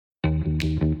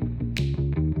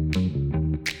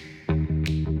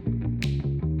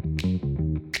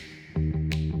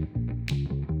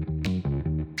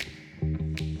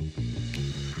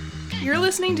You're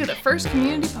listening to the First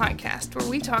Community Podcast, where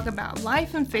we talk about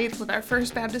life and faith with our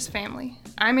First Baptist family.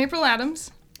 I'm April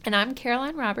Adams. And I'm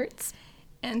Caroline Roberts.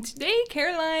 And today,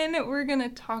 Caroline, we're going to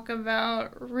talk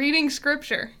about reading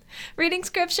Scripture. Reading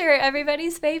Scripture,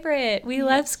 everybody's favorite. We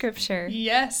love Scripture.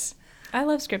 Yes. I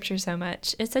love Scripture so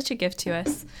much. It's such a gift to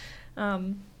us.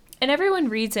 And everyone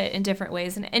reads it in different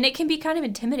ways. And it can be kind of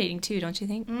intimidating, too, don't you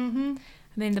think? Mm-hmm.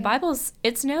 I mean, the Bible's,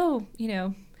 it's no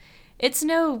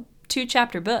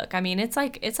 2-chapter book. I mean, it's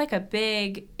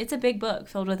a big book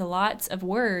filled with lots of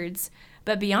words.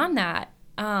 But beyond that,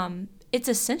 it's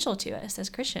essential to us as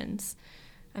Christians.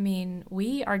 I mean,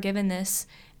 we are given this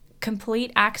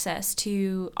complete access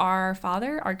to our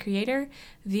Father, our Creator,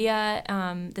 via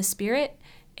the Spirit,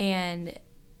 and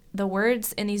the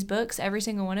words in these books, every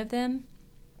single one of them,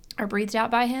 are breathed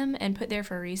out by Him and put there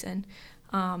for a reason.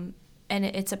 And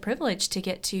it's a privilege to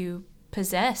get to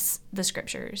possess the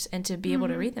Scriptures and to be able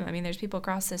to read them. I mean, there's people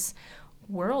across this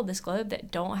world, this globe,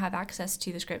 that don't have access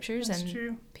to the Scriptures. That's and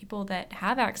true. People that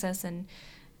have access, and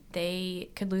they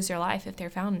could lose their life if they're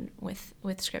found with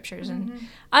Scriptures. And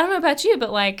I don't know about you,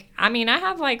 but I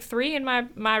have 3 in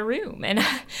my room, and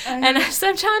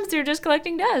sometimes they're just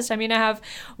collecting dust. I mean, I have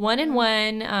one in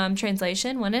one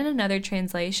translation, one in another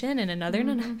translation, and another in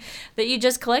another, that you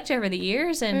just collect over the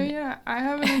years. And yeah, I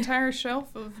have an entire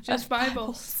shelf of just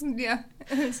Bibles. Yeah,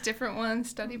 it's different ones,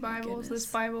 study Bibles, this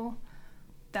Bible.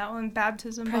 That one,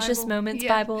 baptism Precious Bible. Moments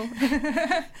Bible.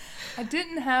 I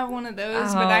didn't have one of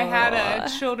those, but I had a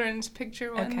children's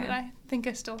picture one that I think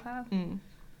I still have.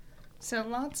 So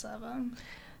lots of them.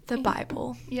 The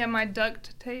Bible. Yeah, my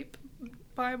duct tape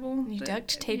Bible. You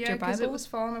duct taped your Bible? because it was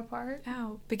falling apart.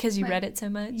 Oh, because you read it so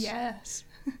much? Yes.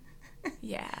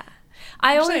 Yeah.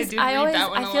 I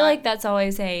feel like that's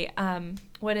always a,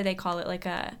 what do they call it? Like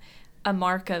a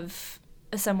mark of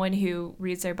someone who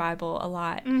reads their Bible a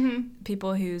lot.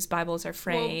 People whose Bibles are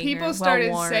fraying. Well, people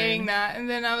started saying that, and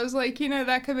then I was like,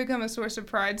 that could become a source of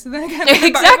pride. So then I got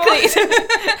exactly.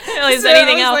 So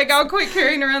anything else? I'll quit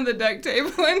carrying around the duct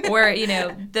tape one. Or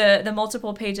the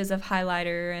multiple pages of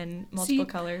highlighter and multiple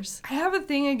colors. I have a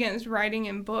thing against writing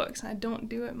in books. I don't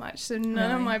do it much, so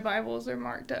none of my Bibles are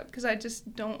marked up because I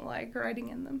just don't like writing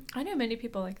in them. I know many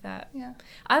people like that. Yeah.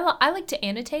 I like to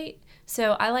annotate,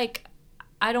 so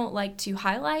I don't like to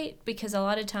highlight, because a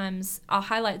lot of times I'll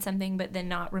highlight something but then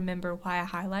not remember why I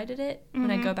highlighted it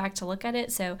when I go back to look at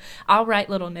it. So I'll write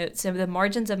little notes. So the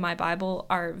margins of my Bible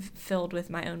are filled with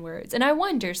my own words. And I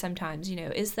wonder sometimes,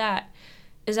 is that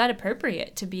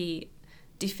appropriate to be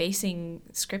defacing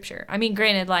Scripture? I mean,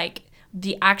 granted,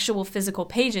 the actual physical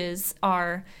pages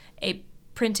are a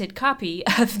printed copy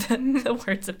of the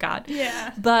words of God.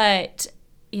 Yeah. But,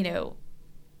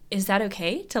 is that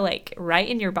okay to write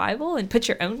in your Bible and put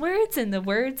your own words in the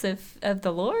words of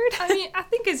the Lord? I mean, I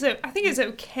think it's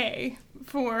okay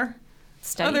for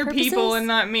study other purposes? people and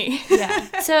not me.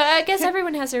 Yeah. So I guess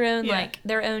everyone has their own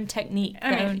their own technique,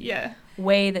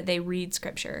 way that they read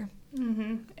Scripture.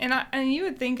 And you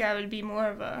would think I would be more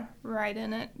of a write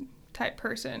in it type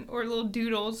person, or little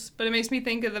doodles, but it makes me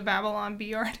think of the Babylon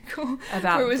Bee article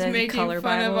about where it was the making color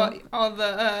fun Bible. of all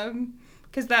the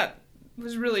because that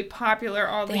was really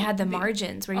popular. They had the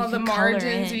margins where you can color in. All the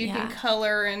margins where you can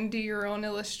color and do your own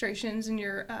illustrations and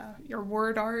your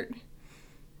word art.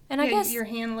 And I guess your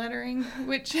hand lettering,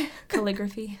 which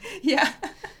calligraphy. Yeah.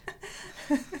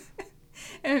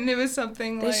 And it was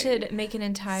something they should make an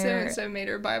entire. So made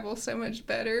her Bible so much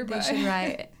better.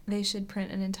 They should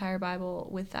print an entire Bible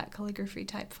with that calligraphy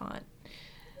type font.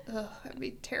 Ugh, that'd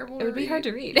be terrible. It would be hard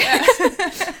to read. Yeah.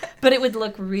 But it would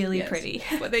look really pretty.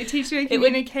 What they teach you in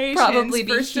communications, it would probably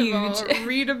be first huge. Of all,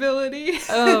 readability.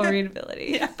 Oh,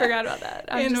 readability. Yeah. Forgot about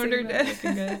that. In order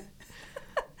to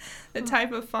the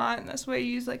type of font, that's why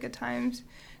you use a Times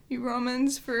New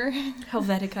Romans for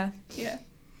Helvetica. Yeah.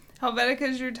 Helvetica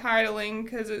is your titling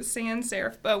because it's sans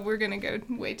serif, but we're gonna go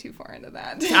way too far into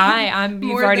that.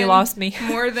 You've already lost me.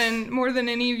 More than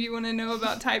any of you want to know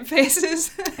about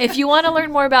typefaces. If you want to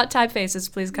learn more about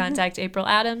typefaces, please contact April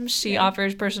Adams. She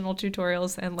offers personal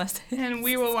tutorials and lessons. And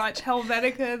we will watch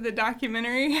Helvetica, the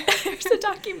documentary. There's a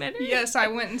documentary? Yes, I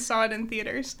went and saw it in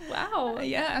theaters. Wow.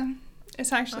 Yeah,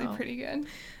 it's actually pretty good.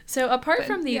 So apart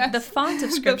from the font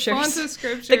of Scriptures,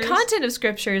 the content of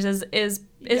Scriptures is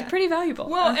pretty valuable.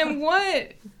 Well, and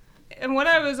what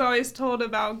I was always told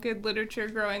about good literature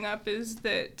growing up is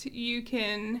that you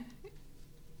can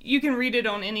read it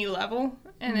on any level,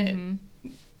 and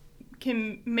it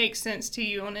can make sense to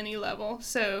you on any level.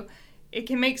 So it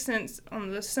can make sense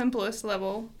on the simplest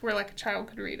level where a child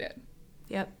could read it.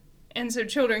 Yep. And so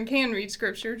children can read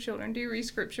Scripture. Children do read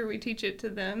Scripture. We teach it to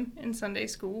them in Sunday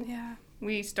school. Yeah.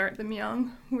 we start them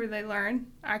young, where they learn.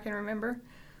 I can remember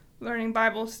learning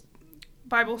Bible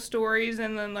stories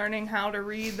and then learning how to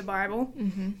read the Bible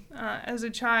as a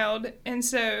child. And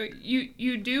so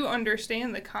you do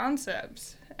understand the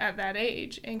concepts at that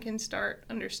age and can start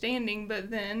understanding. But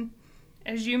then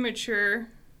as you mature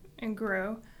and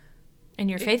grow, and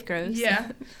your faith grows,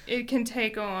 it can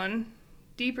take on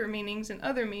deeper meanings and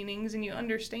other meanings, and you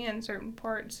understand certain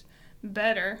parts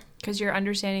better because you're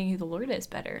understanding who the Lord is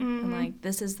better. And like,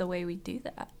 this is the way we do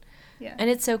that. Yeah. And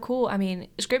it's so cool. I mean,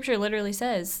 Scripture literally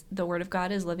says the Word of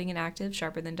God is living and active,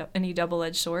 sharper than any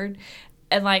double-edged sword.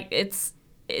 And like, it's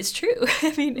true.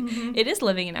 I mean, it is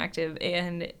living and active.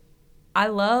 And I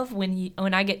love when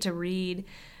I get to read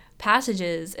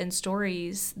passages and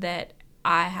stories that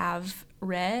I have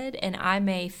read and I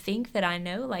may think that I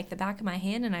know like the back of my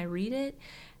hand, and I read it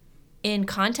in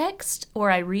context, or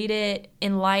I read it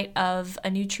in light of a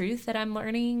new truth that I'm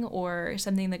learning or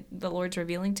something that the Lord's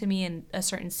revealing to me in a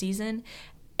certain season,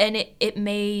 and it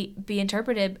may be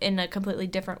interpreted in a completely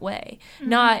different way.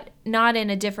 Not in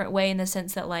a different way in the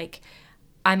sense that like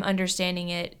I'm understanding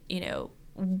it,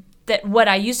 that what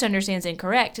I used to understand is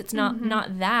incorrect. It's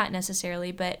not that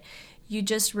necessarily, but you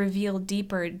just reveal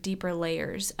deeper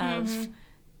layers of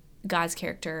God's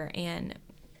character and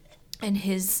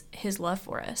his love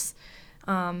for us.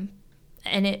 And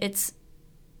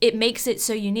it makes it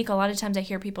so unique. A lot of times I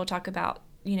hear people talk about,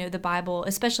 the Bible,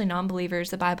 especially non-believers,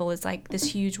 the Bible is like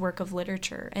this huge work of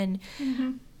literature. And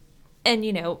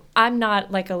I'm not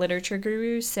like a literature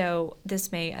guru, so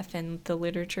this may offend the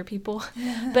literature people,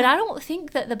 but I don't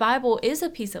think that the Bible is a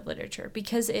piece of literature,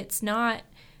 because it's not,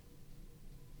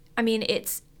 I mean,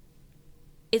 it's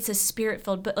a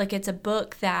spirit-filled book. Like, it's a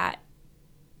book that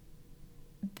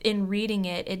in reading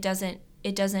it, it doesn't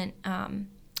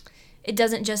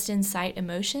just incite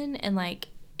emotion, and like,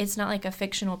 it's not like a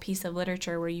fictional piece of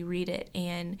literature where you read it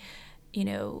and,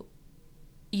 you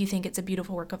think it's a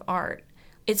beautiful work of art.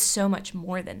 It's so much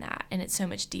more than that, and it's so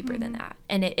much deeper than that.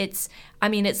 And it's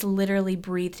literally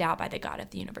breathed out by the God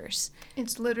of the universe.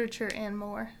 It's literature and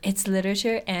more. It's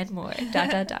literature and more. ...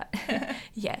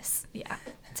 Yes. Yeah.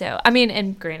 So, I mean,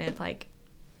 and granted, like,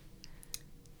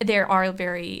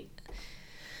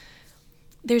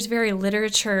 there's very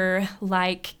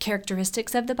literature-like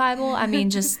characteristics of the Bible. I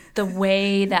mean, just the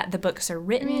way that the books are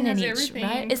written, and each,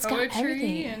 right? It's got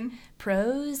everything. And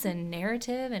prose and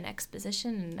narrative and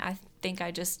exposition. And I think I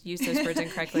just used those words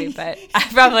incorrectly, but I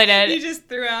probably did. You just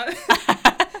threw out.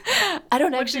 I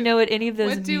don't actually know what any of those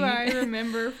mean. What do I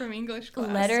remember from English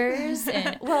class? Letters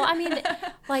and, well, I mean,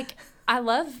 like, I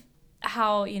love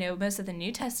how, most of the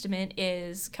New Testament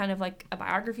is kind of like a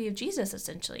biography of Jesus,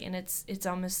 essentially. And it's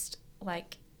almost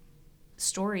like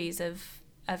stories of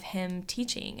him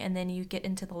teaching, and then you get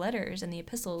into the letters and the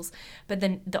epistles. But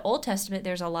then the Old Testament,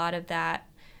 there's a lot of the,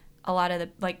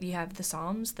 like, you have the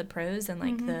Psalms, the prose, and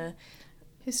like the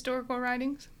historical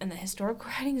writings, and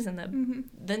the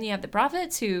then you have the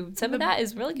prophets, who some of that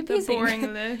is really confusing. The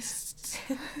boring lists.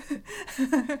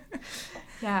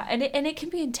 Yeah, and it can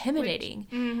be intimidating.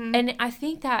 And I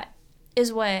think that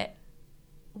is what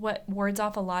wards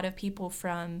off a lot of people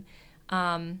from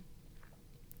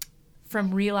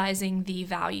realizing the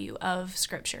value of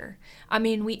Scripture. I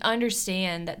mean, we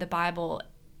understand that the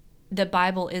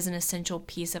Bible is an essential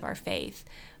piece of our faith,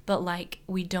 but like,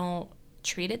 we don't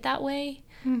treat it that way.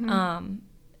 And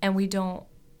we don't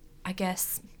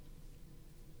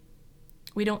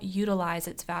utilize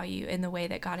its value in the way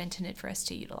that God intended for us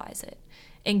to utilize it,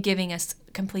 and giving us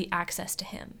complete access to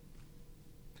Him.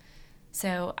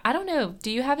 So I don't know.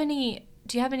 Do you have any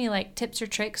like tips or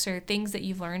tricks or things that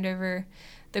you've learned over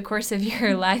the course of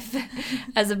your life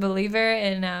as a believer,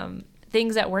 and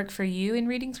things that work for you in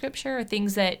reading Scripture, or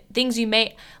things you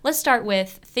may, let's start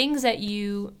with things that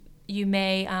you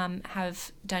may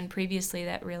have done previously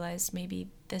that realized maybe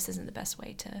this isn't the best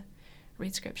way to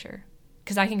read Scripture?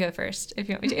 Because I can go first if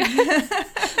you want me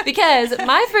to. Because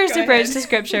my first approach to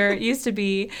Scripture used to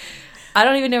be, I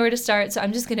don't even know where to start, so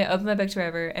I'm just going to open my book to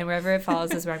wherever, and wherever it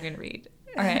falls is where I'm going to read.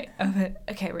 All right.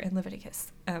 Okay, we're in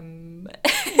Leviticus.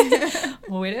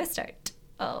 Well, where do I start?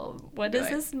 Oh, what does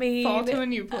this mean? Fall to a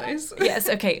new place. Yes,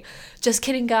 okay. Just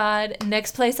kidding, God.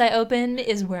 Next place I open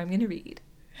is where I'm going to read.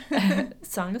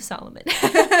 Song of Solomon.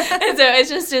 And so it's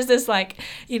just this, like,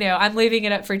 I'm leaving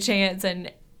it up for chance,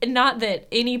 and not that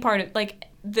any part of, like,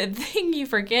 the thing you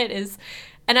forget is,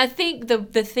 and I think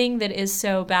the thing that is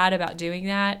so bad about doing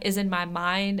that is, in my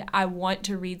mind, I want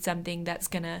to read something that's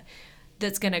gonna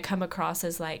come across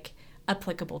as like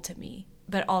applicable to me,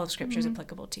 but all of Scripture is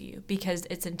applicable to you, because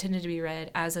it's intended to be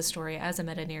read as a story, as a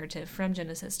meta narrative from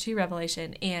Genesis to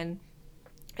Revelation, and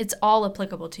it's all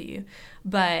applicable to you.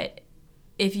 But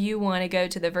if you want to go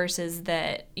to the verses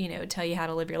that, tell you how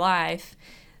to live your life,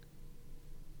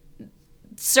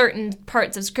 certain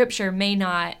parts of Scripture may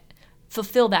not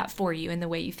fulfill that for you in the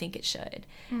way you think it should.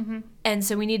 Mm-hmm. And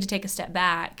so we need to take a step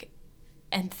back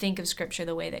and think of Scripture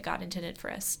the way that God intended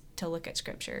for us to look at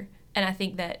Scripture. And I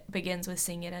think that begins with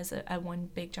seeing it as a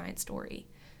one big giant story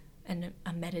and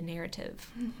a meta-narrative.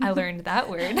 I learned that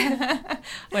word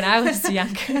when I was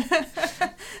younger.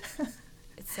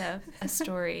 It's a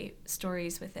story,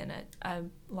 stories within a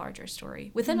larger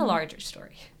story, within a larger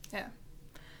story. Yeah.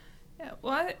 Yeah,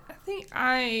 well, I think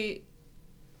I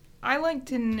like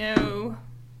to know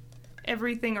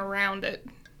everything around it.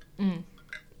 Mm.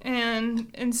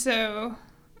 And so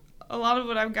a lot of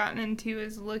what I've gotten into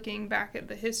is looking back at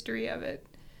the history of it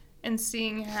and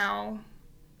seeing how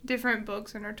different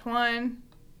books intertwine,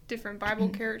 different Bible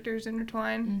characters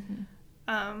intertwine.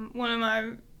 Mm-hmm. One of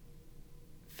my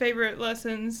favorite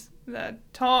lessons that I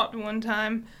taught one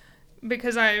time,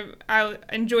 because I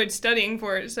enjoyed studying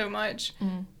for it so much,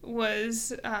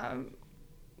 was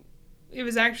it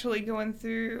was actually going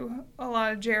through a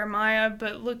lot of Jeremiah,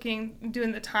 but doing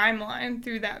the timeline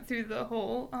through the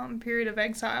whole period of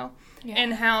exile,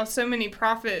 and how so many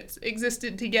prophets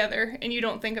existed together, and you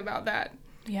don't think about that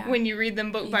when you read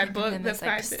them book by book. The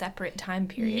fact that separate time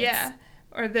periods,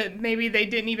 or that maybe they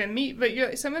didn't even meet,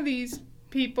 but some of these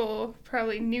people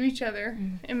probably knew each other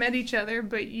and met each other,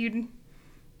 but you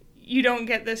don't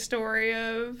get the story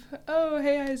of, oh,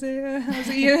 hey, Isaiah, how's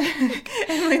it you?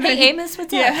 Hey, Amos,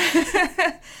 what's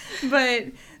up? But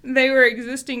they were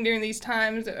existing during these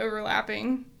times,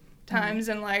 overlapping times,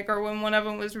 and or when one of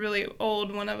them was really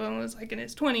old, one of them was in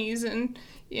his 20s,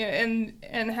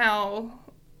 and how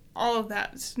all of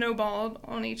that snowballed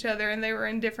on each other, and they were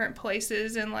in different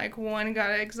places, and one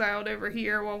got exiled over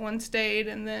here while one stayed,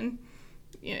 and then,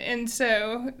 and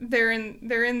so they're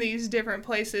in these different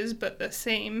places, but the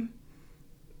same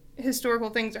historical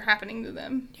things are happening to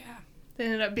them. Yeah. They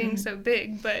ended up being so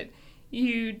big, but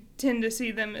you tend to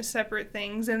see them as separate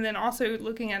things. And then also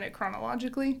looking at it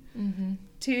chronologically,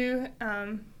 too,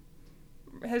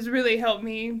 has really helped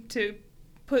me to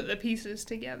put the pieces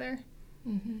together.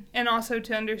 Mm-hmm. And also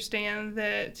to understand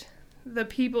that the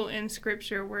people in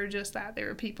Scripture were just that. They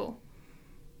were people.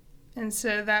 And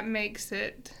so that makes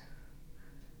it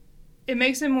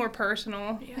more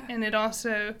personal. Yeah. And it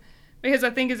also, because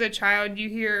I think as a child you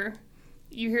hear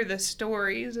the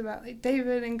stories about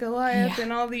David and Goliath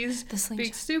and all these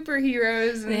big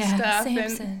superheroes and stuff,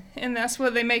 Samson. and that's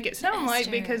what they make it sound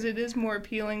like, because it is more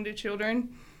appealing to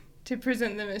children to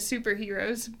present them as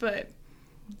superheroes. But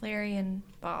Larry and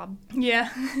Bob,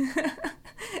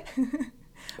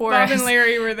 or Bob and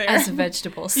Larry were there as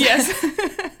vegetables. Yes.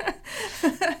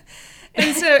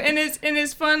 And so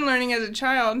it's fun learning as a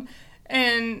child.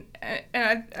 And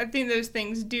I think those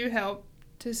things do help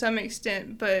to some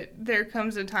extent, but there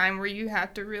comes a time where you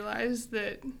have to realize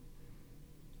that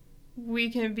we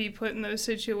can be put in those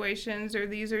situations, or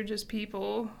these are just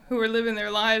people who are living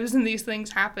their lives and these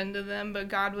things happen to them, but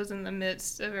God was in the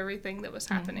midst of everything that was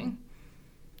happening.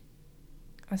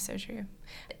 That's so true.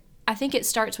 I think it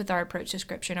starts with our approach to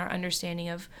Scripture and our understanding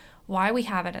of why we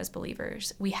have it as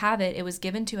believers. We have it. It was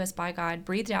given to us by God,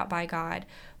 breathed out by God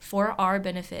for our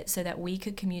benefit, so that we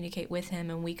could communicate with Him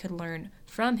and we could learn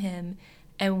from Him,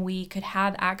 and we could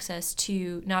have access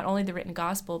to not only the written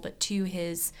gospel, but to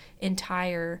His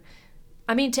entire,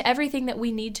 to everything that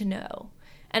we need to know.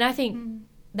 And I think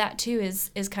that too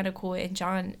is kind of cool. In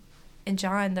John,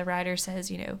 the writer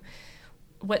says,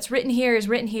 what's written here is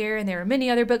written here, and there are many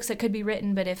other books that could be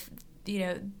written, but if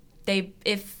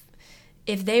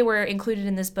they were included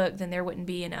in this book, then there wouldn't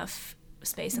be enough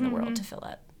space in the world to fill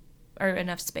up, or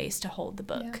enough space to hold the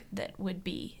book that would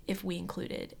be if we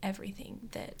included everything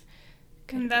that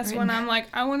could And that's when I'm like,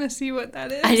 I want to see what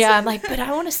that is. I know, I'm like, but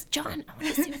I want to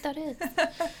see what that is.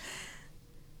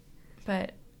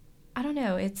 But I don't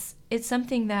know, it's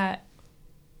something that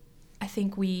I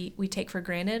think we take for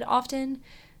granted often.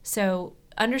 So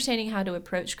understanding how to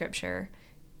approach Scripture,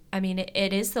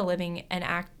 it is the living and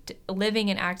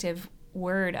active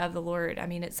word of the Lord.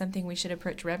 It's something we should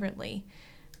approach reverently,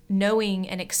 knowing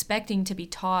and expecting to be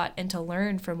taught and to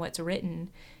learn from what's written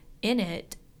in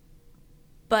it,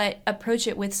 but approach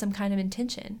it with some kind of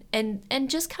intention and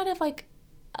just kind of like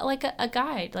a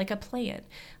guide, like a plan.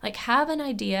 Have an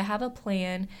idea, have a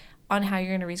plan on how you're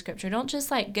going to read Scripture. Don't just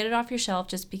get it off your shelf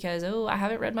just because, I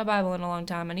haven't read my Bible in a long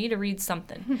time, I need to read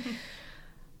something.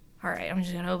 All right, I'm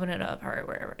just going to open it up, all right,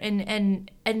 wherever. And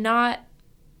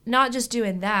not just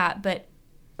doing that, but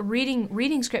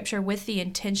reading Scripture with the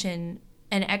intention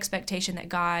and expectation that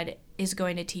God is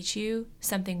going to teach you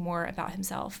something more about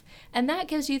himself. And that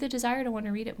gives you the desire to want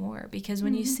to read it more, because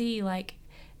when you see, like,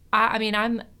 I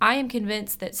am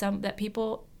convinced that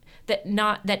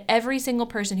every single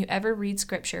person who ever reads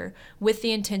scripture with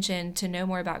the intention to know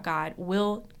more about God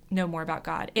will know more about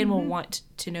God and will want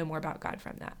to know more about God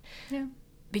from that. Yeah.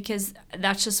 Because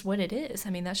that's just what it is. I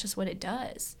mean, that's just what it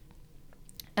does.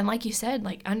 And like you said,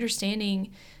 like,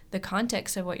 understanding the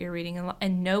context of what you're reading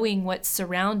and knowing what's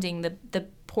surrounding the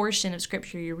portion of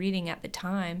scripture you're reading at the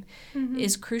time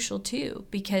is crucial too,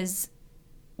 because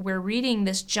we're reading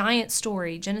this giant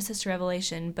story, Genesis to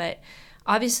Revelation, but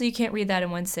obviously you can't read that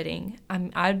in one sitting.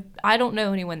 I don't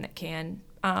know anyone that can.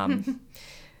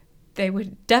 They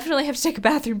would definitely have to take a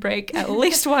bathroom break at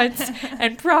least once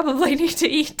and probably need to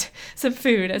eat some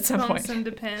food at some point. Some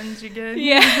Depends, you're good.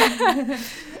 Yeah.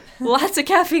 Lots of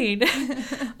caffeine.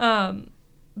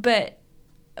 But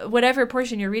whatever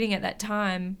portion you're reading at that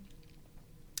time,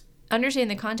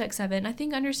 understanding the context of it, and I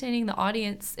think understanding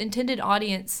the intended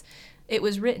audience it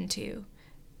was written to,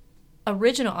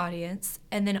 original audience,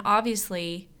 and then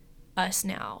obviously us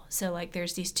now. So, like,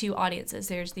 there's these two audiences.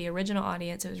 There's the original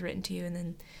audience it was written to, and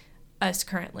then us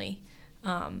currently.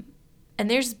 And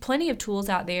there's plenty of tools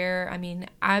out there. I mean,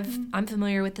 I'm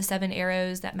familiar with the 7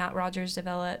 Arrows that Matt Rogers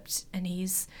developed, and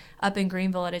he's up in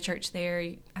Greenville at a church there.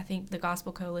 I think the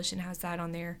Gospel Coalition has that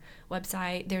on their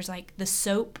website. There's, like, the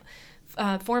SOAP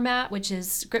format, which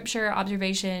is scripture,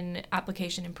 observation,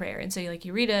 application, and prayer. And so, like,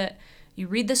 you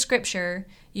read the scripture,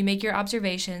 you make your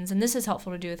observations, and this is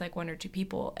helpful to do with, like, 1 or 2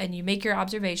 people, and you make your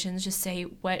observations, just say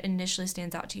what initially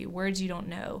stands out to you, words you don't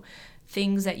know,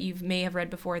 things that you may have read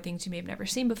before, things you may have never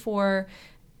seen before,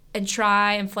 and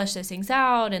try and flesh those things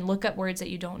out and look up words that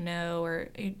you don't know, or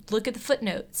look at the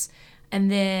footnotes.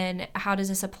 And then how does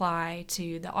this apply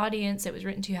to the audience it was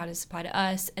written to? How does this apply to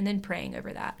us? And then praying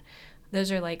over that.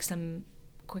 Those are, like, some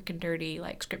quick and dirty,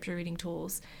 like, scripture reading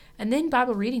tools. And then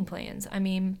Bible reading plans. I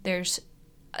mean, there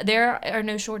are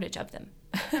no shortage of them.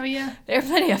 Oh, yeah. There are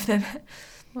plenty of them.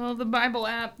 Well, the Bible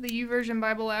app, the YouVersion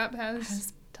Bible app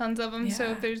has tons of them. Yeah.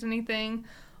 So if there's anything,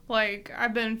 like,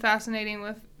 I've been fascinated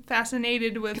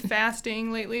with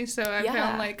fasting lately. So I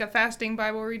found, like, a fasting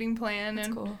Bible reading plan. That's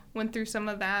and went through some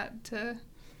of that to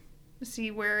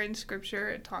see where in Scripture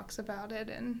it talks about it,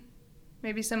 and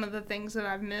maybe some of the things that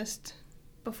I've missed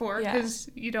before, because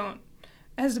you don't,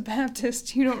 as a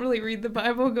Baptist, you don't really read the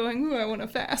Bible going, ooh, I want to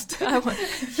fast.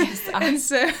 And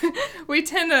so we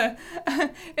tend to,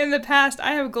 in the past,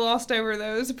 I have glossed over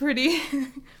those pretty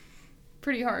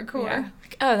hardcore. Yeah.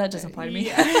 Oh, that doesn't apply to me.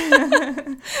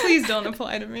 Yeah. Please don't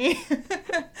apply to me.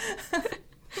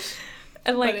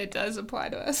 And, like, but it does apply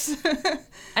to us.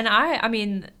 And I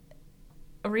mean,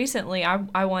 recently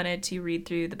I wanted to read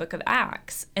through the book of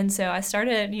Acts. And so I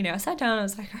started, I sat down and I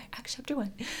was like, all right, Acts chapter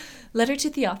 1, letter to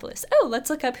Theophilus. Oh, let's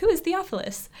look up who is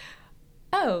Theophilus.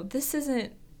 Oh, this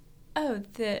isn't,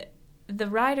 the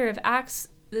writer of Acts,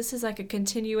 this is like a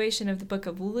continuation of the book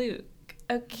of Luke.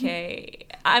 Okay,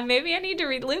 maybe I need to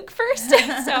read Luke first. So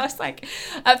I was like,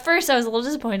 at first I was a little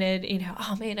disappointed,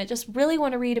 oh man, I just really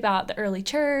want to read about the early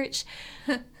church.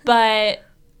 But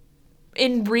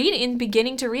in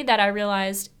beginning to read that, I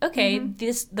realized, okay,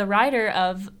 the writer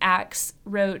of Acts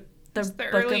wrote the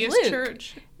book of Luke.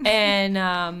 Church.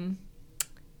 And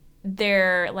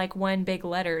they're like one big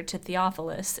letter to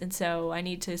Theophilus, and so I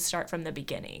need to start from the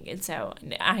beginning. And so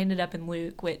I ended up in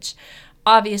Luke, which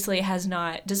obviously has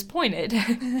not disappointed.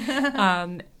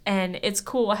 And it's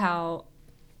cool how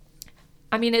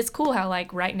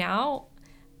like right now,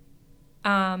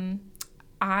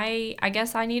 I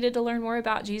guess I needed to learn more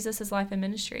about Jesus' life and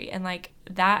ministry, and like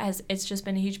it's just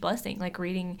been a huge blessing, like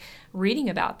reading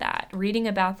about that,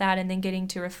 and then getting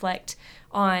to reflect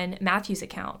on Matthew's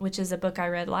account, which is a book I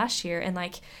read last year, and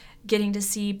like getting to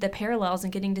see the parallels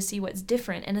and getting to see what's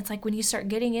different. And it's like when you start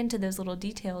getting into those little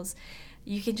details,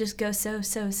 you can just go so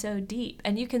deep,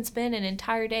 and you can spend an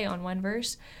entire day on one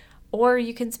verse, or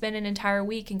you can spend an entire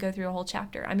week and go through a whole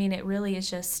chapter. I mean, it really is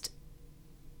just,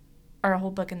 or a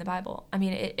whole book in the Bible. I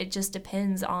mean, it just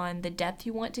depends on the depth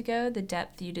you want to go, the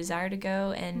depth you desire to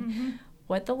go, and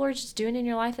what the Lord's just doing in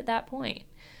your life at that point.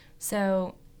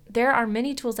 So there are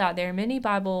many tools out there, many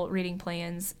Bible reading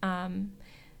plans.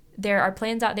 There are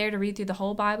plans out there to read through the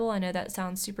whole Bible. I know that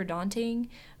sounds super daunting,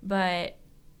 but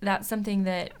that's something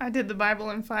that... I did the Bible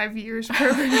in 5 years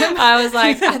program. I was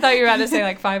like, I thought you were about to say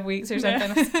like 5 weeks or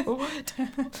something. I was like,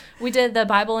 what? We did the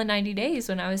Bible in 90 days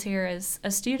when I was here as a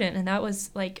student, and that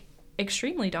was like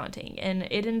extremely daunting, and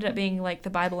it ended up being like the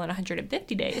Bible in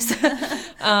 150 days.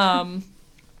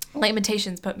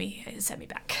 Lamentations set me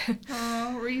back.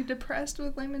 Were you depressed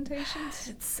with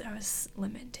Lamentations? I was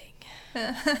lamenting.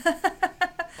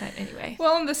 But anyway.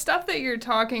 Well, and the stuff that you're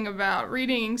talking about,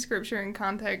 reading scripture in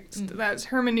context, that's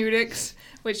hermeneutics,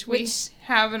 which we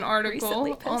have an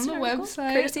article on the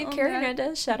website. Courtesy of Kara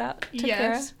Hernandez. Shout out to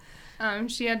Kara.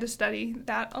 She had to study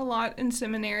that a lot in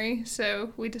seminary,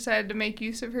 so we decided to make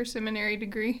use of her seminary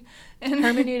degree. And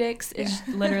hermeneutics is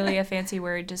literally a fancy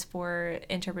word just for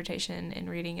interpretation and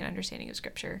reading and understanding of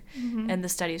Scripture and the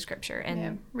study of Scripture.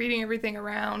 And reading everything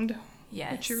around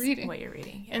what you're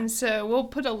reading. Yeah. And so we'll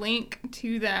put a link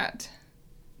to that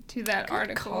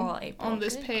article on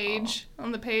this page,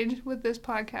 on the page with this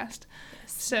podcast.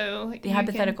 So the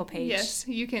hypothetical page. Yes,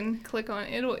 you can click on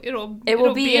it.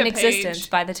 It'll be in existence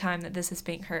by the time that this is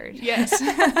being heard. Yes.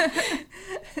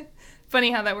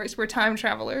 Funny how that works. We're time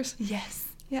travelers. Yes.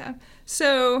 Yeah.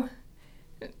 So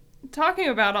talking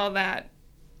about all that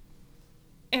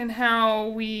and how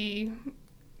we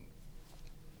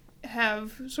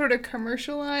have sort of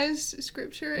commercialized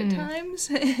scripture at times,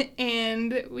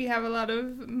 and we have a lot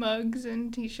of mugs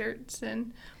and t-shirts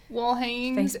and wall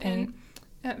hangings and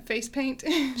face paint.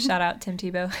 Shout out Tim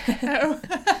Tebow.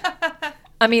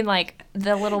 I mean, like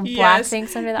the little black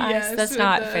things under the eyes. That's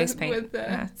not face paint.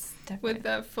 With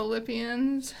the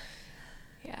Philippians.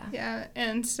 Yeah. Yeah,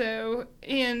 and so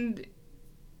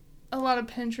a lot of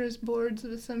Pinterest boards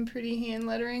with some pretty hand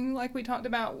lettering, like we talked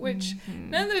about, which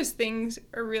none of those things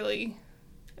are really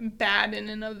bad in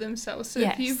and of themselves. So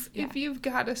if you've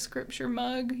got a scripture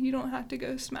mug, you don't have to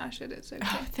go smash it. It's okay.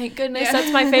 Oh, thank goodness.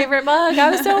 That's my favorite mug.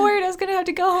 I was so worried I was going to have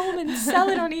to go home and sell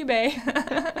it on eBay.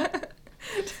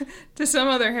 To some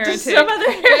other heretic.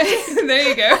 There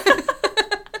you go.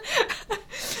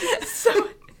 So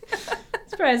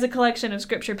as a collection of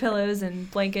scripture pillows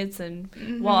and blankets and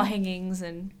wall hangings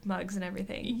and mugs and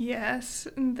everything. Yes,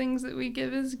 and things that we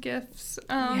give as gifts.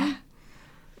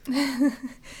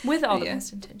 With all the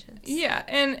best intentions. Yeah,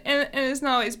 and it's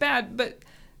not always bad, but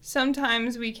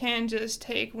sometimes we can just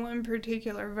take one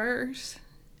particular verse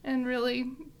and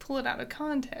really pull it out of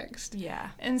context. Yeah.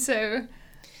 And so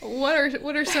what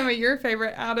are some of your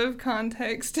favorite out of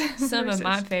context Some verses? of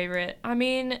my favorite. I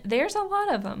mean, there's a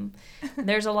lot of them.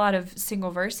 There's a lot of single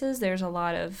verses. There's a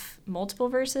lot of multiple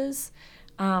verses.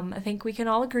 I think we can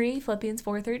all agree Philippians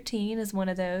 4:13 is one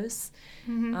of those.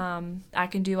 I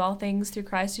can do all things through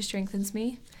Christ who strengthens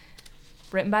me.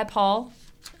 Written by Paul.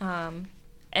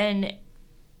 And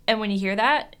when you hear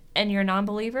that and you're a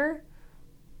non-believer,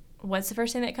 what's the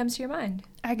first thing that comes to your mind?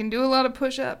 I can do a lot of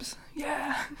push-ups.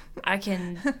 Yeah. I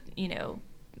can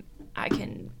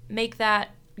get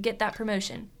that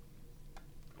promotion.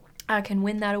 I can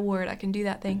win that award. I can do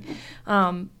that thing.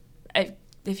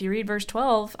 If you read verse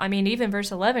 12, I mean, even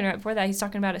verse 11 right before that, he's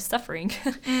talking about his suffering.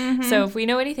 So if we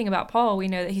know anything about Paul, we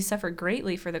know that he suffered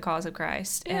greatly for the cause of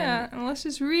Christ. Yeah, and let's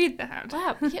just read that.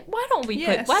 Wow. Why don't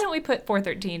we put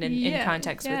 4:13 in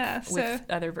context with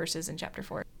other verses in chapter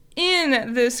 4?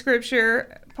 In this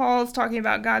scripture, Paul's talking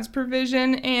about God's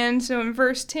provision, and so in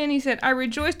verse 10 he said, I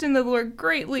rejoiced in the Lord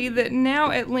greatly that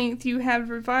now at length you have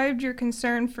revived your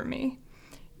concern for me.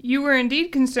 You were indeed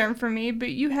concerned for me,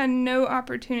 but you had no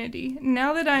opportunity.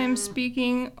 Now that I am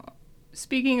speaking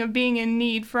of being in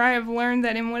need, for I have learned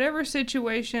that in whatever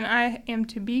situation I am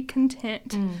to be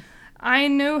content. I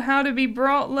know how to be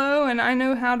brought low, and I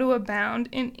know how to abound.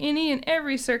 In any and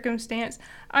every circumstance,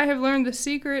 I have learned the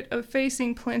secret of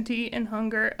facing plenty and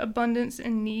hunger, abundance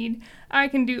and need. I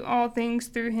can do all things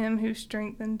through him who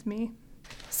strengthens me.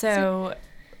 So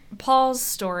Paul's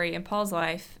story and Paul's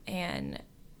life and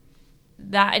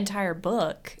that entire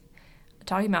book,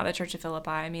 talking about the Church of Philippi,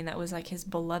 I mean, that was like his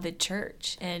beloved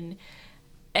church.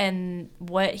 And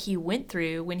what he went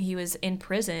through when he was in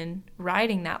prison,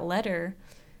 writing that letter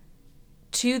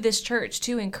to this church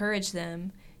to encourage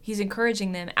them. He's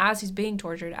encouraging them as he's being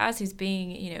tortured, as he's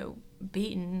being,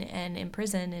 beaten and in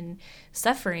prison and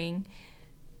suffering.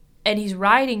 And he's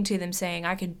writing to them saying,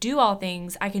 I can do all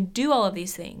things. I can do all of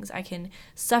these things. I can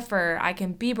suffer. I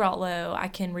can be brought low. I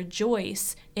can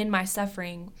rejoice in my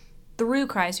suffering through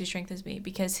Christ who strengthens me,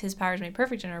 because his power is made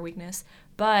perfect in our weakness.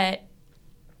 But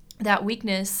that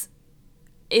weakness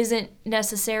isn't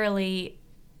necessarily,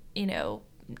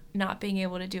 not being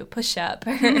able to do a push-up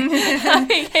or not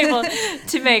being able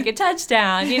to make a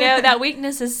touchdown. That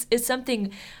weakness is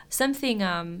something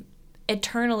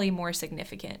eternally more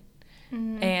significant.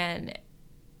 And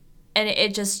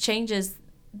it just changes,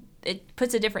 it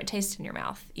puts a different taste in your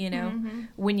mouth,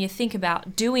 when you think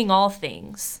about doing all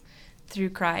things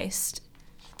through Christ,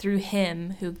 through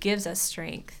him who gives us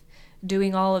strength,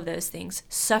 doing all of those things,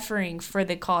 suffering for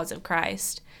the cause of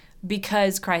Christ,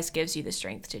 because Christ gives you the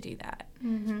strength to do that.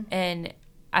 And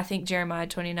I think Jeremiah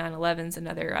 29:11 is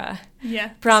another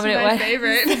prominent one.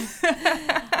 Favorite.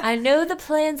 I know the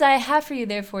plans I have for you,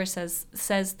 therefore says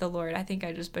the Lord. I think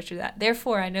I just butchered that.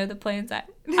 Therefore, I know the plans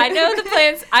I know the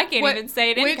plans. I can't even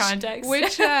say it in context.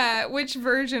 Which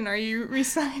version are you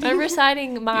reciting? I'm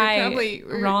reciting my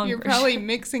wrong You're probably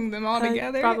mixing them all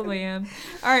together. I probably am.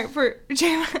 All right, for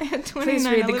Jeremiah 29, please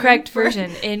read the correct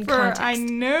version in context. For I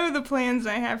know the plans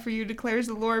I have for you, declares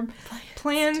the Lord.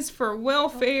 Plans for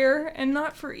welfare and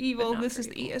not for evil. This is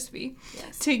the ESV.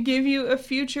 Yes. To give you a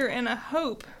future and a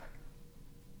hope.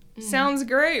 Sounds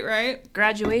great, right?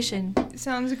 Graduation.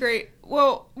 Sounds great.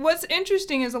 Well, what's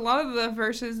interesting is a lot of the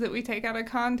verses that we take out of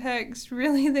context,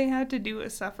 really, they had to do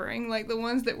with suffering. Like the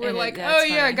ones that were like, oh,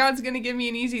 yeah, funny. God's going to give me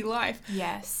an easy life.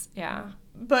 Yes, yeah.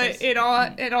 But it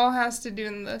all has to do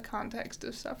in the context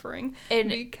of suffering. And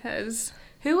because...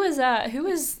 Who was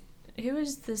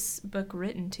this book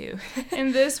written to?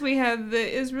 In this, we have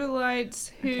the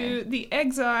Israelites the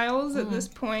exiles at this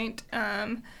point.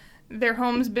 Their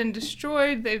home's been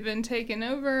destroyed. They've been taken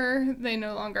over. They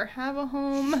no longer have a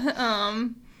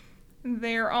home.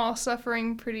 They're all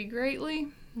suffering pretty greatly.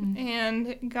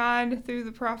 And God, through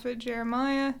the prophet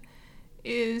Jeremiah,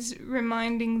 is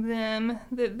reminding them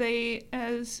that they,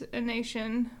 as a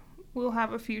nation, will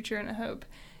have a future and a hope.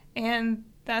 And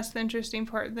that's the interesting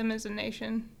part, them as a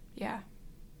nation. Yeah.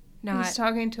 He's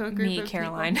talking to a group of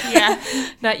Caroline. People. Yeah.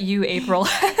 Not you, April.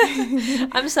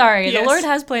 I'm sorry. Yes. The Lord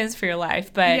has plans for your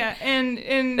life, but... Yeah, and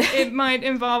it might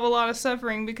involve a lot of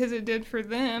suffering because it did for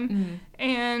them.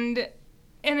 And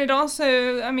it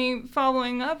also,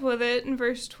 following up with it in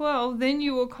verse 12, then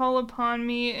you will call upon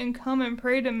me and come and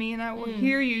pray to me, and I will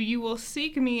hear you. You will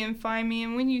seek me and find me,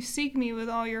 and when you seek me with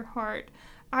all your heart,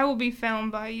 I will be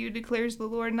found by you, declares the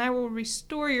Lord, and I will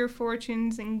restore your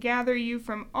fortunes and gather you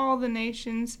from all the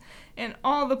nations and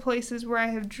all the places where I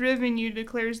have driven you,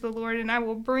 declares the Lord, and I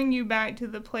will bring you back to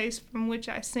the place from which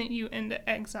I sent you into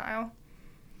exile.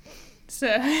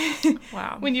 So,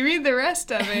 wow. When you read the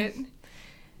rest of it,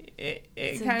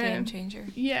 it's kind of a game changer.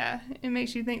 Yeah, it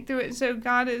makes you think through it. So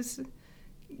God is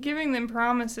giving them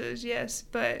promises, yes,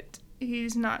 but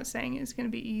He's not saying it's going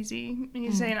to be easy.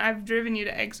 He's saying, I've driven you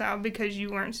to exile because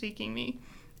you weren't seeking me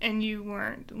and you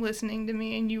weren't listening to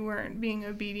me and you weren't being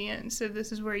obedient. So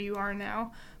this is where you are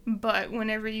now. But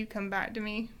whenever you come back to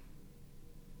me,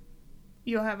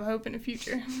 you'll have a hope in the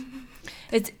future.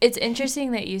 It's interesting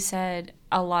that you said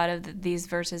a lot of these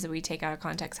verses that we take out of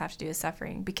context have to do with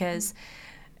suffering, because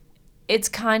it's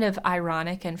kind of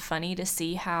ironic and funny to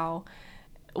see how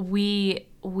we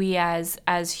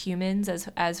as humans,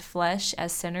 as flesh,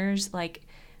 as sinners, like,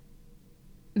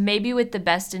 maybe with the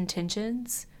best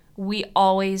intentions, we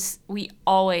always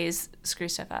screw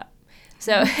stuff up.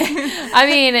 So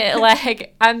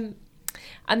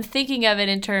I'm thinking of it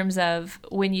in terms of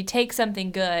when you take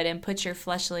something good and put your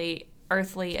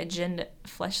earthly agenda.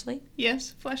 Fleshly?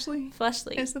 Yes, fleshly.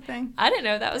 Fleshly is the thing. I didn't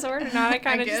know if that was a word or not. I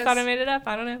kind of just thought I made it up.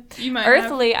 I don't know. You might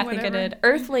earthly, I think I did.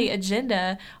 Earthly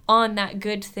agenda on that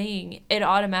good thing, it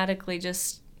automatically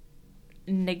just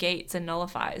negates and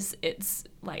nullifies its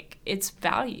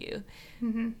value.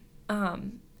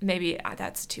 Maybe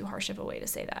that's too harsh of a way to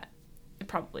say that. It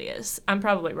probably is. I'm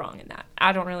probably wrong in that.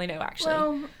 I don't really know, actually.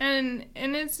 Well, and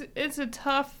it's a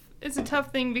tough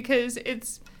thing because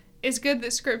it's good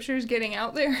that Scripture is getting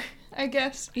out there, I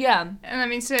guess. Yeah. And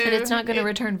and it's not going to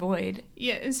return void.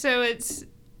 Yeah, so it's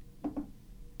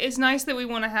nice that we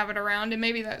want to have it around, and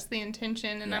maybe that's the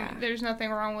intention. And there's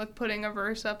nothing wrong with putting a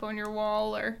verse up on your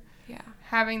wall or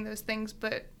having those things,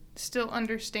 but still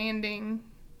understanding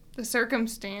the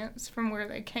circumstance from where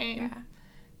they came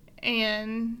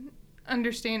and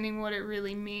understanding what it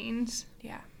really means.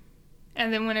 Yeah.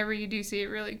 And then whenever you do see it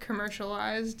really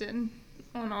commercialized and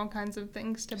on all kinds of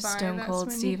things to buy. Stone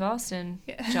Cold Steve Austin.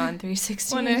 Yeah. John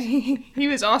 3:16. He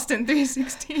was Austin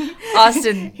 3:16.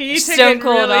 Austin. Stone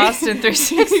Cold Austin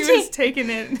 3:16. He was taking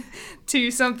it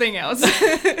to something else.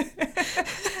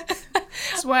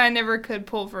 That's why I never could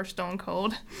pull for Stone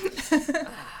Cold.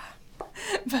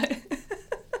 But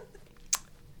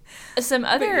some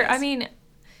other,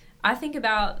 I think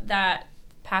about that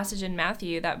passage in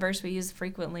Matthew, that verse we use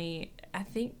frequently. I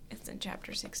think it's in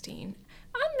chapter 16.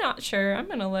 I'm not sure. I'm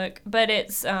going to look. But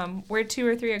it's where 2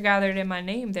 or 3 are gathered in my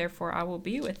name, therefore I will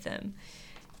be with them.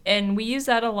 And we use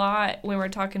that a lot when we're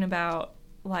talking about,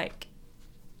 like,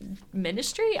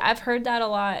 ministry. I've heard that a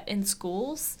lot in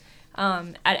schools.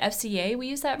 At FCA, we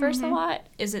use that verse a lot.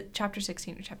 Is it chapter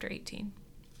 16 or chapter 18?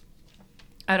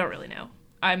 I don't really know.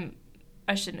 I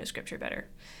should know Scripture better.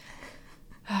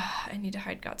 I need to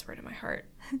hide God's word in my heart.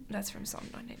 That's from Psalm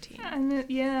 119.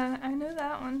 I know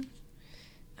that one.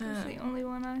 That's the only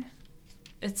one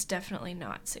It's definitely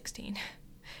not 16.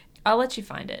 I'll let you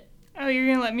find it. Oh, you're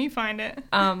going to let me find it?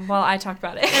 Well, I talked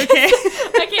about it. Okay.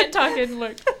 I can't talk and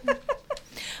look.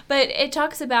 But it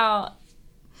talks about,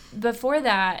 before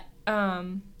that,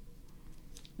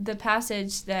 the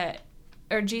passage that,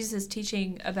 or Jesus is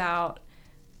teaching about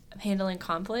handling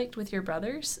conflict with your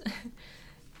brothers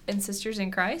and sisters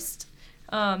in Christ.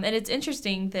 And it's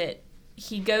interesting that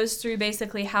he goes through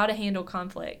basically how to handle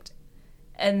conflict.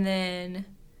 And then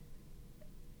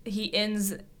he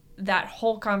ends that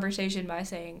whole conversation by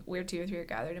saying, where 2 or 3 are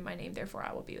gathered in my name, therefore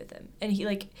I will be with them. And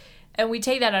and we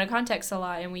take that out of context a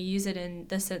lot, and we use it in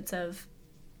the sense of,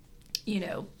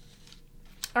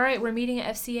 all right, we're meeting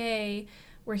at FCA,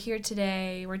 we're here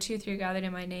today, where 2 or 3 are gathered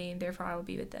in my name, therefore I will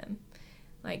be with them.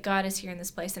 Like, God is here in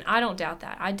this place, and I don't doubt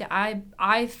that.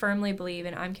 I firmly believe,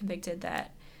 and I'm convicted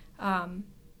that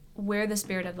where the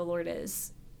Spirit of the Lord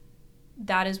is,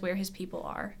 that is where his people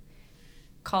are,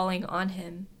 calling on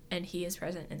him, and he is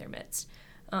present in their midst.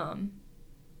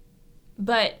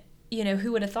 But,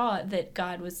 who would have thought that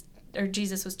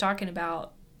Jesus was talking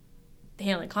about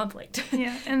handling conflict?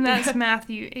 Yeah, and that's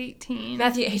Matthew 18.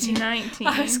 Matthew 18. 19.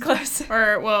 I was close.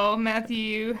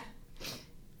 Matthew,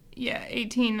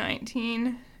 18,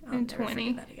 19, and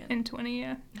 20. And 20,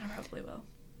 yeah. I probably will.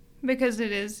 Because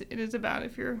it is about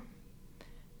if your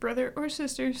brother or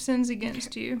sister sins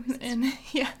against you. And,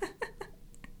 yeah.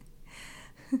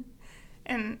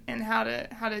 and how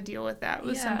to deal with that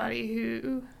with somebody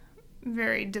who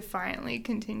very defiantly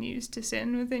continues to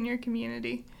sin within your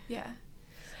community. Yeah.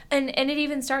 And it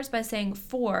even starts by saying,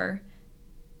 for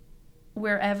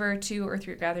wherever 2 or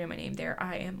 3 are gathered in my name, there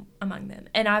I am among them.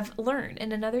 And I've learned,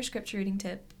 in another scripture reading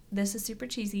tip, this is super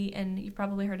cheesy, and you've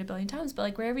probably heard it a billion times,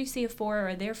 but wherever you see a for or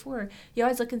a therefore, you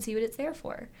always look and see what it's there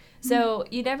for. Mm-hmm. So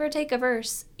you never take a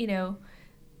verse,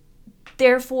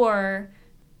 therefore,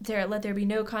 let there be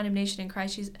no condemnation in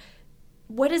Christ Jesus.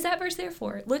 What is that verse there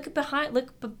for? Look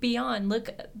beyond, look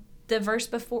the verse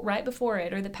right before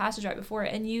it, or the passage right before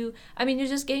it, and you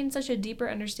just gain such a deeper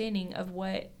understanding of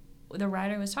what the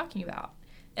writer was talking about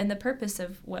and the purpose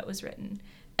of what was written.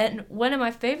 And one of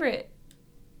my favorite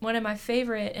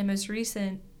and most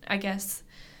recent, I guess,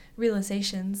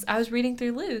 realizations, I was reading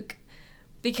through Luke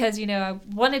because, I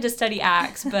wanted to study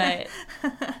Acts, but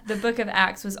the book of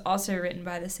Acts was also written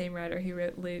by the same writer who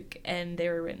wrote Luke, and they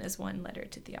were written as one letter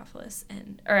to Theophilus.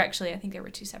 Or actually, I think there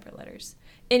were 2 separate letters.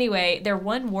 Anyway, they're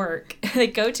one work. They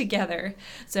go together.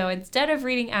 So instead of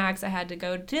reading Acts, I had to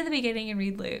go to the beginning and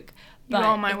read Luke. You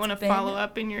all might want to follow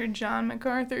up in your John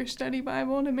MacArthur study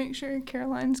Bible to make sure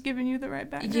Caroline's giving you the right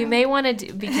background. You may want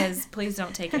to because please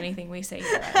don't take anything we say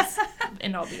here as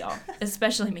end all be all,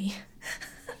 especially me.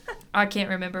 I can't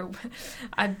remember.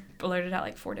 I blurted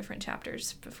out 4 different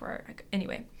chapters before.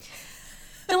 Anyway,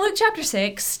 in Luke chapter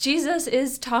 6, Jesus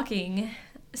is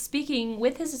speaking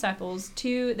with his disciples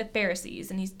to the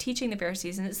Pharisees, and he's teaching the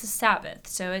Pharisees, and it's the Sabbath,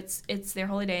 so it's their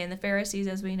holy day, and the Pharisees,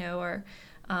 as we know, are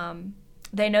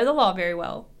they know the law very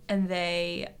well, and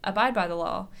they abide by the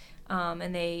law,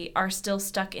 and they are still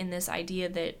stuck in this idea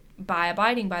that by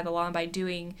abiding by the law and by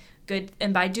doing good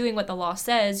and by doing what the law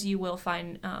says, you will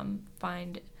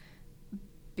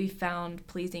be found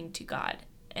pleasing to God.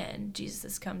 And Jesus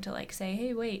has come to say,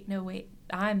 hey, wait,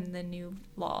 I'm the new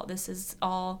law. This is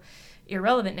all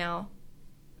irrelevant now.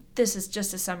 This is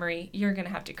just a summary. You're gonna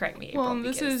have to correct me, April. Well,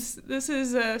 this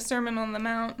is a Sermon on the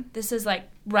Mount. This is right.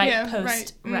 He's in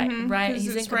Capernaum. Right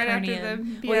after the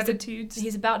Beatitudes.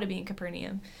 He's about to be in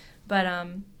Capernaum, but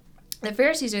the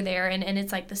Pharisees are there, and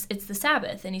it's this. It's the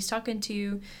Sabbath, and he's talking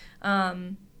to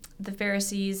the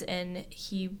Pharisees, and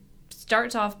he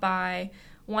starts off by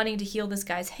wanting to heal this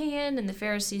guy's hand, and the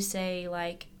Pharisees say,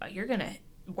 oh, you're going to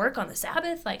work on the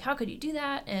Sabbath? How could you do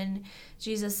that? And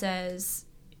Jesus says,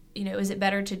 is it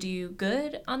better to do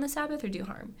good on the Sabbath or do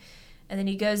harm? And then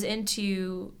he goes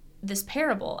into this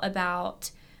parable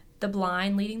about the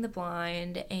blind leading the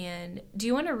blind. And do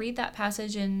you want to read that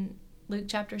passage in Luke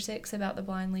chapter 6 about the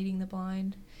blind leading the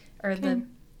blind? Or the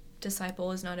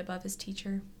disciple is not above his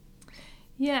teacher?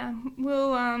 Yeah,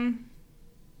 well,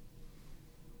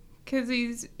 because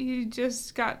he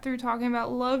just got through talking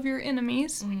about love your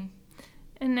enemies,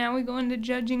 and now we go into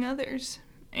judging others.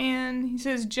 And he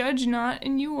says, judge not,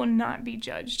 and you will not be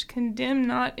judged. Condemn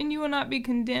not, and you will not be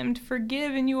condemned.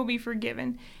 Forgive, and you will be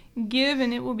forgiven. Give,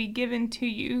 and it will be given to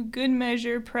you. Good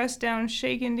measure, pressed down,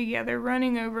 shaken together,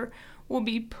 running over, will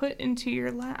be put into your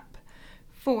lap.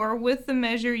 For with the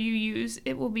measure you use,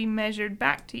 it will be measured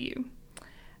back to you.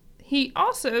 He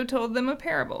also told them a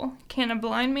parable. Can a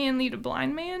blind man lead a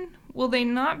blind man? Will they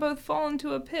not both fall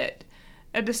into a pit?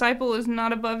 A disciple is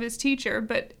not above his teacher,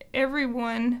 but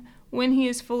everyone, when he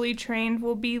is fully trained,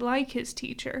 will be like his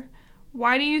teacher.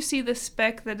 Why do you see the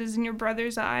speck that is in your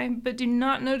brother's eye, but do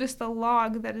not notice the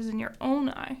log that is in your own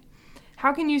eye?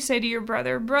 How can you say to your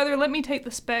brother, Brother, let me take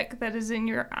the speck that is in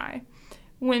your eye,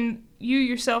 when you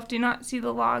yourself do not see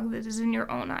the log that is in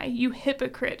your own eye? You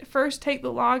hypocrite! First take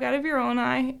the log out of your own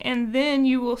eye, and then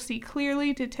you will see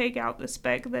clearly to take out the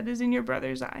speck that is in your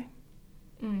brother's eye.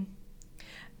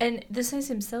 And this may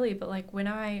seem silly, but like when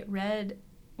I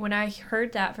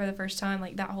heard that for the first time,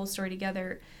 like that whole story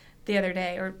together the other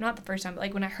day, or not the first time, but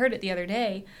like when I heard it the other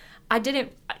day, I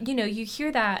didn't, you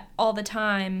hear that all the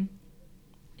time.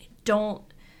 Don't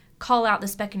call out the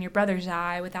speck in your brother's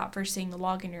eye without first seeing the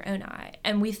log in your own eye.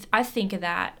 And I think of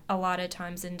that a lot of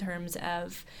times in terms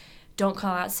of don't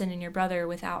call out sin in your brother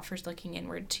without first looking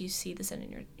inward to see the sin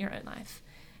in your own life.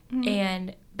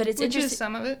 But it's which is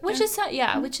some of it. Which is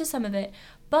some of it.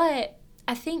 But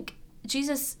I think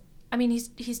Jesus,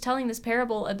 he's telling this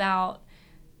parable about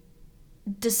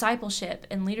discipleship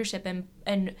and leadership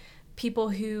and people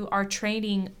who are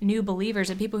training new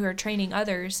believers and people who are training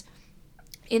others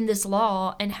in this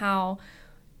law, and how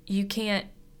you can't,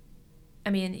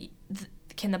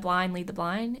 can the blind lead the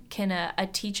blind? Can a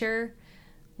teacher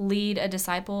lead a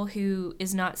disciple who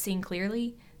is not seeing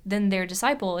clearly? Then their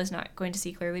disciple is not going to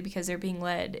see clearly because they're being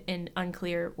led in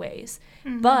unclear ways.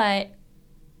 But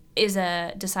is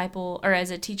a disciple, or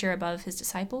is a teacher above his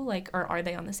disciple? Or are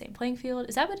they on the same playing field?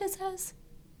 Is that what it says?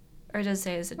 Or does it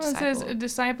say as a disciple? It says a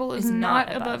disciple is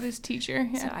not above his teacher.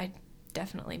 Yeah. So I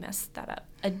definitely messed that up.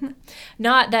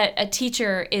 Not that a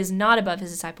teacher is not above his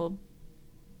disciple,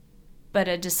 but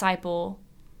a disciple.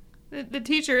 The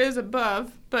teacher is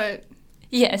above, but...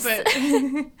 Yes. But,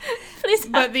 Please.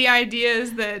 But the idea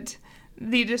is that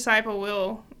the disciple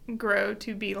will grow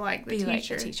to be like the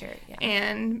teacher. Yeah.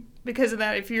 And because of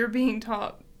that, if you're being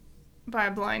taught by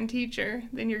a blind teacher,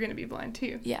 then you're going to be blind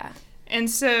too. Yeah. And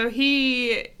so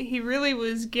he really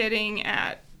was getting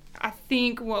at, I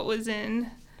think, what was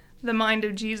in the mind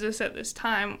of Jesus at this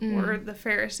time were the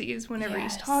Pharisees whenever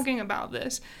he's talking about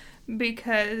this,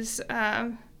 because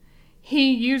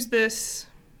he used this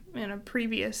in a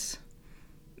previous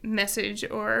message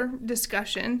or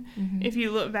discussion. If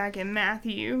you look back in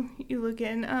Matthew, you look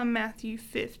in Matthew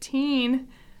 15.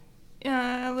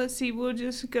 Let's see, we'll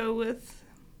just go with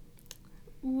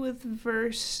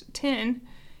verse 10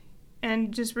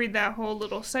 and just read that whole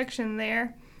little section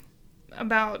there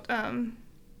about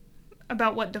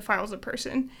what defiles a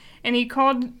person. And he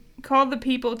called the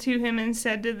people to him and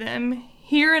said to them,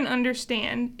 Hear and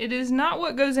understand, it is not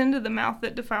what goes into the mouth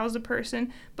that defiles a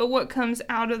person, but what comes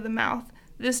out of the mouth.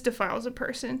 This defiles a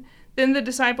person. Then the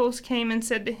disciples came and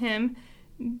said to him,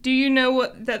 Do you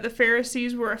know that the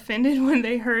Pharisees were offended when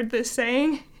they heard this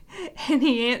saying? And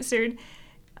he answered,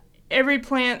 Every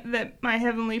plant that my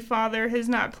heavenly Father has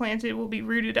not planted will be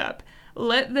rooted up.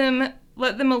 Let them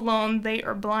alone, they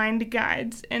are blind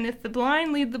guides. And if the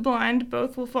blind lead the blind,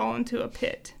 both will fall into a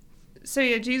pit. So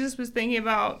yeah, Jesus was thinking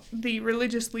about the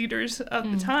religious leaders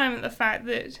of the time and the fact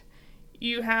that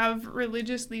you have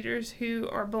religious leaders who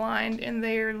are blind and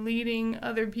they are leading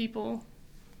other people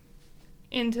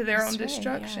into their own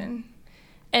destruction.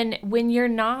 Yeah. And when you're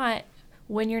not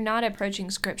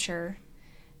approaching Scripture,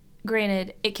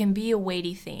 granted, it can be a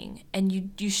weighty thing, and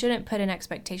you shouldn't put an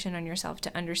expectation on yourself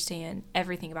to understand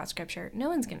everything about Scripture. No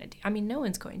one's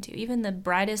going to. Even the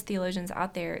brightest theologians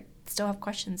out there still have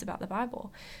questions about the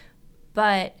Bible.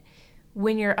 But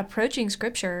when you're approaching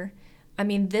Scripture,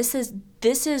 this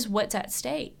is what's at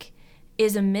stake,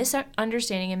 is a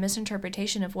misunderstanding and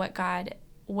misinterpretation of what God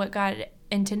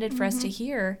intended for us to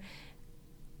hear.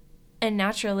 And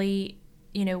naturally,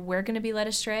 we're going to be led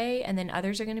astray, and then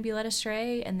others are going to be led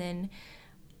astray, and then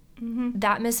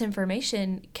that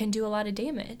misinformation can do a lot of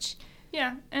damage.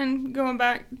 Yeah, and going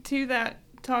back to that,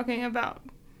 talking about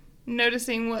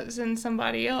noticing what's in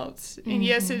somebody else. And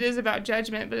yes, it is about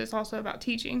judgment, but it's also about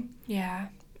teaching. Yeah.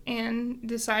 And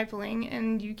discipling,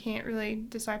 and you can't really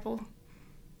disciple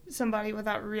somebody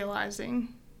without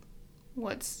realizing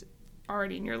what's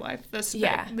already in your life.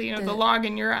 The log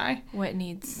in your eye. What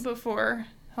needs. Before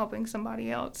helping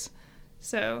somebody else.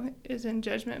 So is in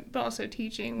judgment, but also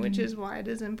teaching, which is why it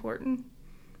is important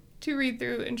to read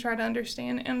through and try to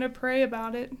understand and to pray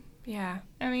about it. Yeah.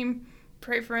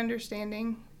 Pray for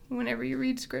understanding whenever you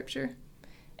read Scripture.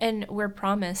 And we're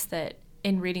promised that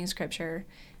in reading Scripture,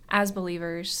 as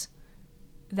believers,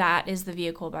 that is the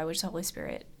vehicle by which the Holy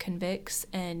Spirit convicts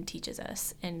and teaches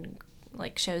us and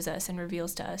shows us and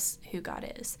reveals to us who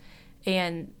God is.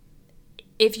 And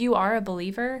if you are a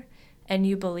believer and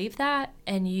you believe that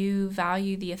and you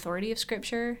value the authority of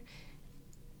Scripture,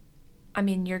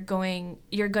 you're going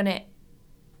to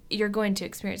you're going to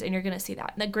experience, and you're going to see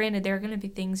that. Now, granted, there are going to be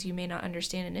things you may not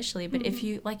understand initially, but if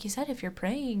you, like you said, if you're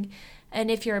praying and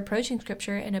if you're approaching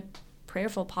Scripture in a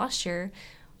prayerful posture,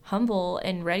 humble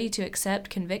and ready to accept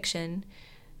conviction,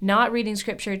 not reading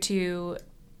Scripture to,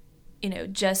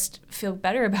 just feel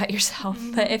better about yourself,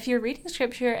 but if you're reading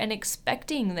Scripture and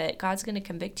expecting that God's going to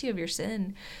convict you of your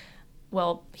sin,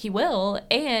 well, he will,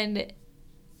 and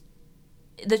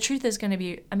the truth is going to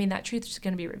be, that truth is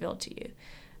going to be revealed to you.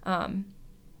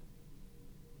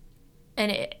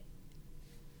 And it,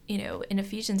 in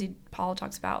Ephesians, Paul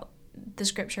talks about the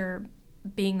Scripture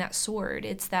being that sword.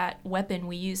 It's that weapon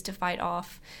we use to fight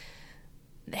off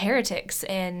the heretics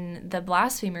and the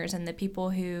blasphemers and the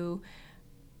people who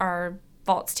are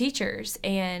false teachers.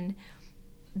 And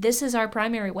this is our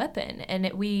primary weapon.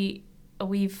 And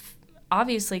we've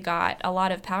obviously got a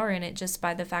lot of power in it just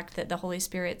by the fact that the Holy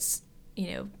Spirit's,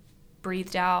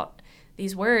 breathed out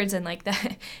these words, and like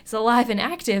that it's alive and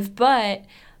active, but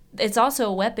it's also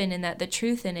a weapon in that the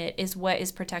truth in it is what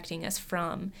is protecting us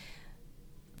from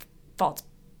false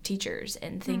teachers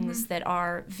and things that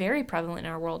are very prevalent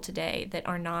in our world today that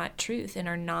are not truth and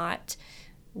are not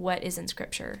what is in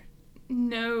Scripture.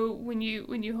 Know when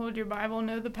you hold your Bible,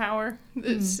 know the power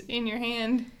that's in your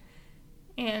hand,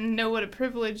 and know what a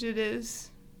privilege it is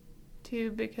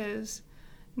too, because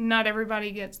not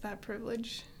everybody gets that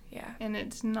privilege. Yeah. And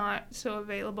it's not so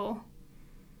available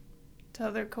to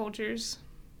other cultures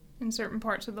in certain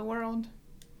parts of the world.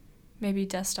 Maybe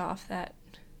dust off that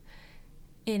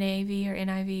NAV or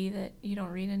NIV that you don't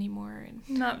read anymore. And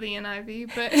not the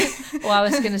NIV, but... Well, I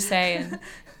was going to say, and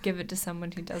give it to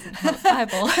someone who doesn't have a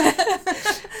Bible.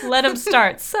 Let them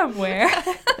start somewhere.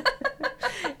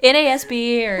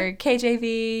 NASB or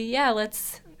KJV. Yeah,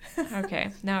 let's...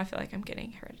 Okay, now I feel like I'm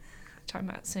getting heard. Talking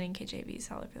about sending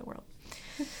KJVs all over the world.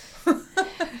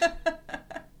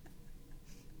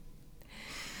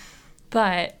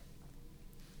 But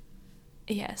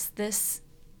yes, this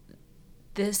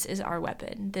is our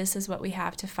weapon. This is what we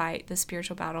have to fight the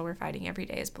spiritual battle we're fighting every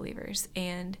day as believers.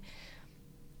 And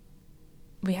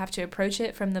we have to approach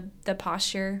it from the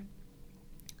posture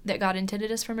that God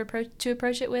intended us to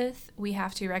approach it with. We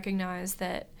have to recognize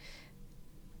that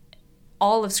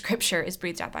all of Scripture is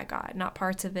breathed out by God, not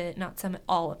parts of it, not some,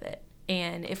 all of it.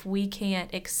 And if we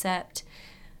can't accept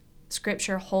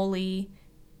Scripture wholly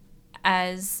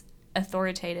as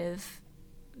authoritative,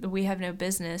 we have no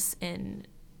business in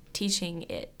teaching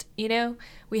it.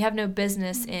 We have no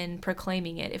business in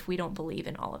proclaiming it if we don't believe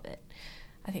in all of it.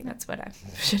 I think that's what I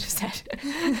should have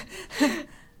said.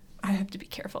 I have to be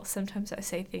careful. Sometimes I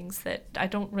say things that I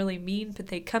don't really mean, but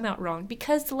they come out wrong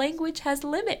because the language has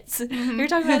limits. You were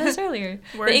talking about this earlier.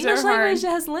 The English language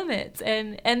has limits,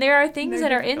 and there are things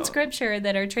that are in Scripture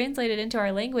that are translated into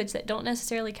our language that don't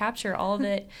necessarily capture all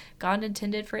that God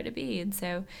intended for it to be. And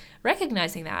so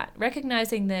recognizing that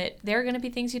there are going to be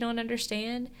things you don't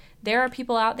understand. There are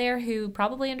people out there who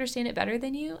probably understand it better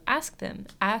than you. Ask them.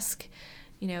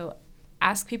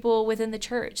 Ask people within the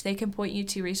church. They can point you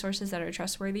to resources that are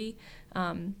trustworthy.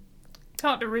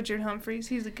 Talk to Richard Humphreys.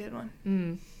 He's a good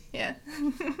one. Yeah.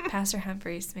 Pastor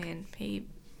Humphreys, man,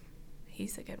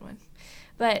 he's a good one.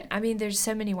 But, there's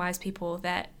so many wise people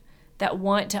that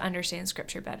want to understand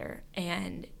Scripture better.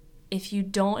 And if you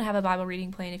don't have a Bible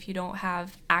reading plan, if you don't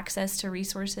have access to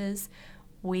resources,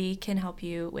 we can help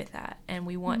you with that. And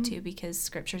we want to, because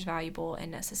Scripture's valuable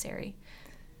and necessary.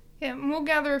 Yeah, and we'll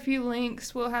gather a few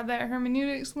links. We'll have that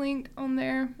hermeneutics link on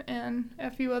there and a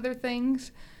few other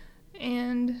things.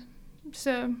 And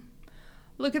so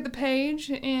look at the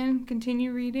page and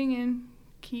continue reading and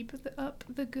keep up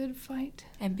the good fight.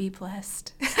 And be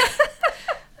blessed.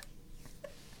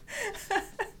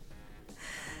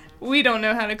 We don't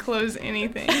know how to close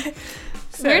anything.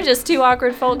 So. We're just two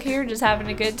awkward folk here just having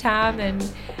a good time,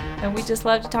 and we just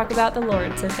love to talk about the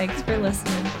Lord. So thanks for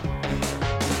listening.